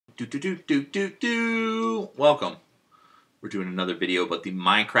Welcome. We're doing another video about the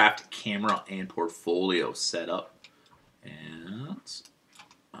Minecraft camera and portfolio setup. And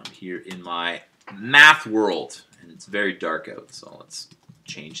I'm here in my math world. And it's very dark out, so let's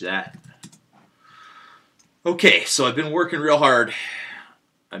change that. Okay, so I've been working real hard.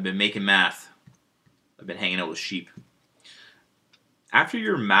 I've been making math. I've been hanging out with sheep. After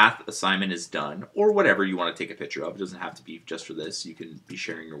your math assignment is done, or whatever you want to take a picture of, it doesn't have to be just for this, you can be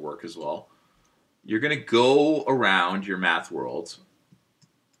sharing your work as well. You're going to go around your math world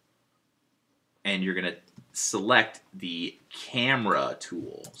and you're going to select the camera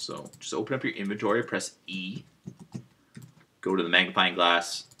tool. So just open up your inventory, press E, go to the magnifying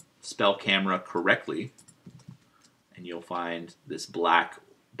glass, spell camera correctly, and you'll find this black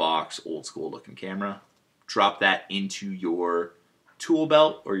box, old school looking camera. Drop that into your tool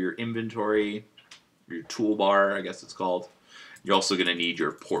belt or your inventory, your toolbar, I guess it's called. You're also going to need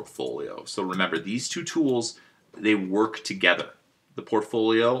your portfolio. So remember, these two tools, they work together. The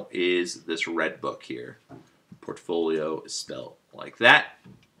portfolio is this red book here. Portfolio is spelled like that.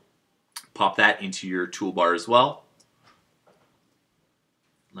 Pop that into your toolbar as well.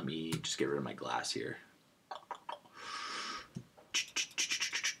 Let me just get rid of my glass here.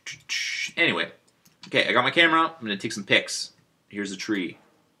 Anyway, okay, I got my camera. I'm going to take some pics. Here's a tree.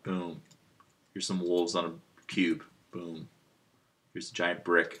 Boom. Here's some wolves on a cube. Boom. Here's a giant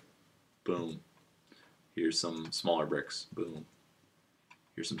brick. Boom. Here's some smaller bricks. Boom.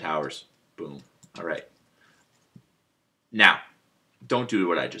 Here's some towers. Boom. All right. Now, don't do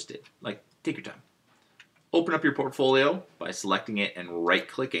what I just did. Like, take your time. Open up your portfolio by selecting it and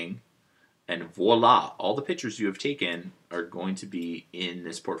right-clicking, and voila, all the pictures you have taken are going to be in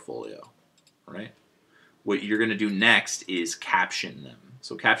this portfolio. All right? What you're going to do next is caption them.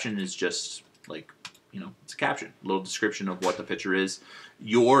 So caption is just like, it's a caption, a little description of what the picture is.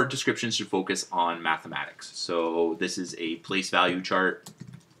 Your description should focus on mathematics. So this is a place value chart.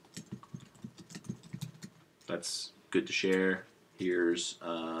 That's good to share. Here's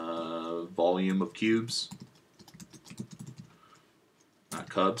volume of cubes. Not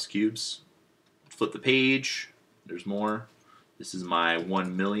cubs, cubes. Flip the page. There's more. This is my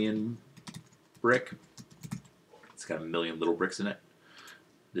 1 million brick. It's got a million little bricks in it.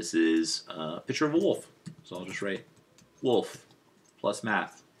 This is a picture of a wolf. So I'll just write wolf plus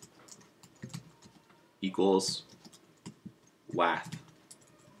math equals wath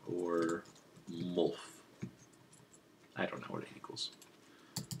or mulf. I don't know what it equals.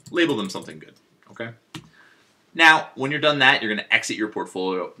 Label them something good, okay? Now, when you're done that, you're going to exit your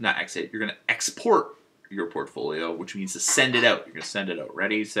portfolio. Not exit, you're going to export your portfolio, which means to send it out. You're going to send it out.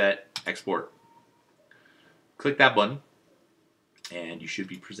 Ready, set, export. Click that button, and you should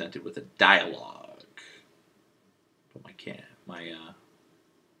be presented with a dialog. But my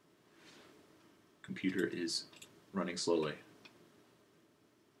computer is running slowly.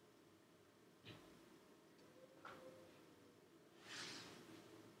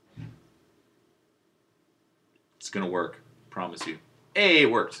 It's gonna work, promise you. Hey,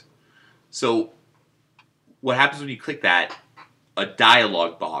 it worked. So what happens when you click that? A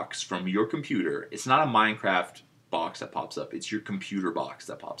dialog box from your computer. It's not a Minecraft box that pops up. It's your computer box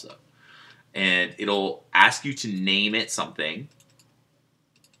that pops up. And it'll ask you to name it something.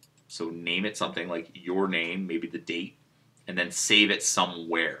 So name it something like your name, maybe the date, and then save it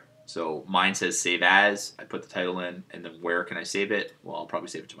somewhere. So mine says save as. I put the title in, and then where can I save it? Well, I'll probably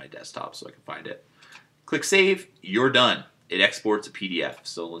save it to my desktop so I can find it. Click save, you're done. It exports a PDF.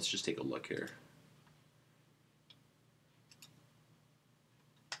 So let's just take a look here.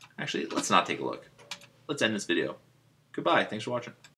 Actually, let's not take a look. Let's end this video. Goodbye. Thanks for watching.